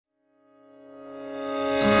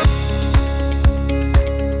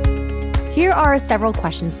Here are several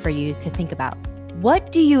questions for you to think about.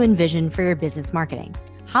 What do you envision for your business marketing?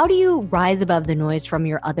 How do you rise above the noise from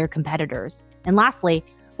your other competitors? And lastly,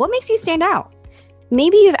 what makes you stand out?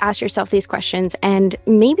 Maybe you've asked yourself these questions and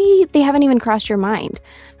maybe they haven't even crossed your mind,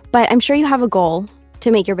 but I'm sure you have a goal to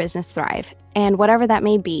make your business thrive. And whatever that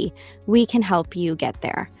may be, we can help you get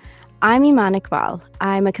there. I'm Iman Iqbal.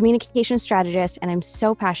 I'm a communication strategist, and I'm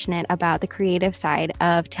so passionate about the creative side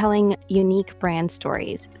of telling unique brand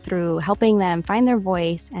stories through helping them find their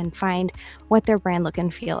voice and find what their brand look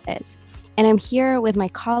and feel is. And I'm here with my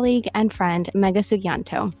colleague and friend, Megha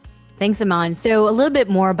Sugianto. Thanks, Iman. So a little bit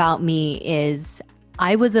more about me is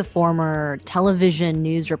I was a former television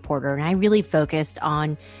news reporter, and I really focused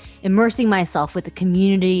on immersing myself with the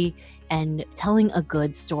community and telling a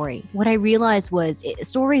good story. What I realized was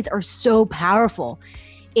stories are so powerful.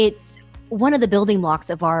 It's one of the building blocks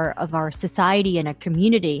of our society and a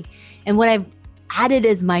community. And what I've added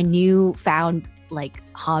as my newfound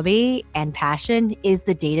hobby and passion is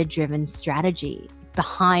the data-driven strategy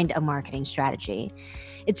behind a marketing strategy.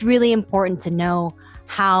 It's really important to know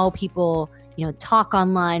how people, talk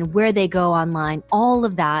online, where they go online, all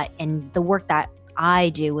of that, and the work that I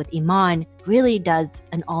do with Iman really does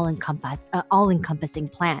an all-encompassing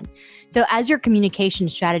plan. So as your communication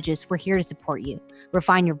strategist, we're here to support you,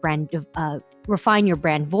 refine your brand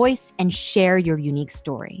voice, and share your unique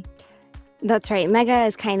story. That's right. Megha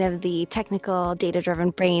is kind of the technical,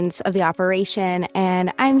 data-driven brains of the operation,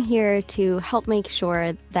 and I'm here to help make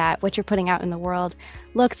sure that what you're putting out in the world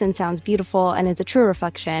looks and sounds beautiful and is a true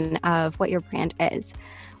reflection of what your brand is.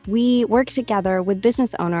 We work together with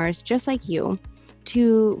business owners just like you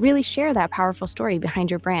to really share that powerful story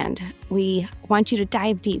behind your brand. We want you to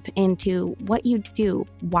dive deep into what you do,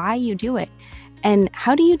 why you do it, and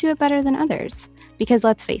how do you do it better than others? Because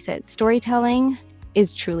let's face it, storytelling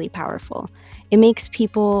is truly powerful. It makes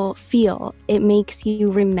people feel, it makes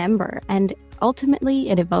you remember, and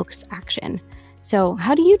ultimately it evokes action. So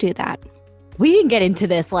how do you do that? We can get into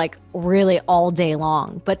this really all day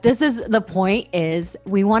long, but the point is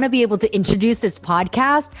we want to be able to introduce this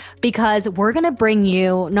podcast because we're going to bring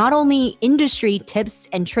you not only industry tips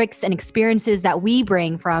and tricks and experiences that we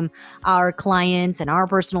bring from our clients and our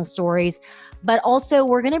personal stories, but also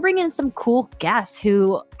we're going to bring in some cool guests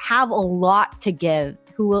who have a lot to give,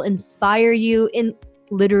 who will inspire you in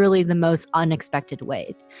literally the most unexpected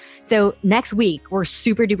ways. So next week, we're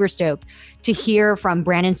super duper stoked to hear from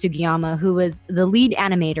Brandon Sugiyama, who is the lead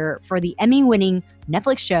animator for the Emmy-winning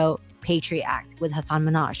Netflix show Patriot Act with Hassan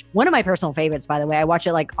Minhaj. One of my personal favorites, by the way. I watch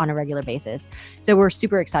it on a regular basis. So we're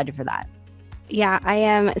super excited for that. Yeah, I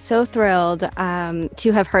am so thrilled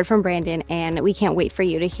to have heard from Brandon, and we can't wait for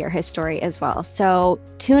you to hear his story as well. So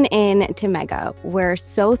tune in to Megha. We're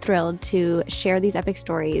so thrilled to share these epic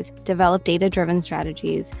stories, develop data-driven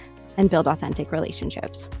strategies, and build authentic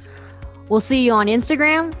relationships. We'll see you on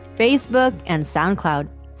Instagram, Facebook, and SoundCloud.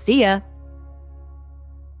 See ya.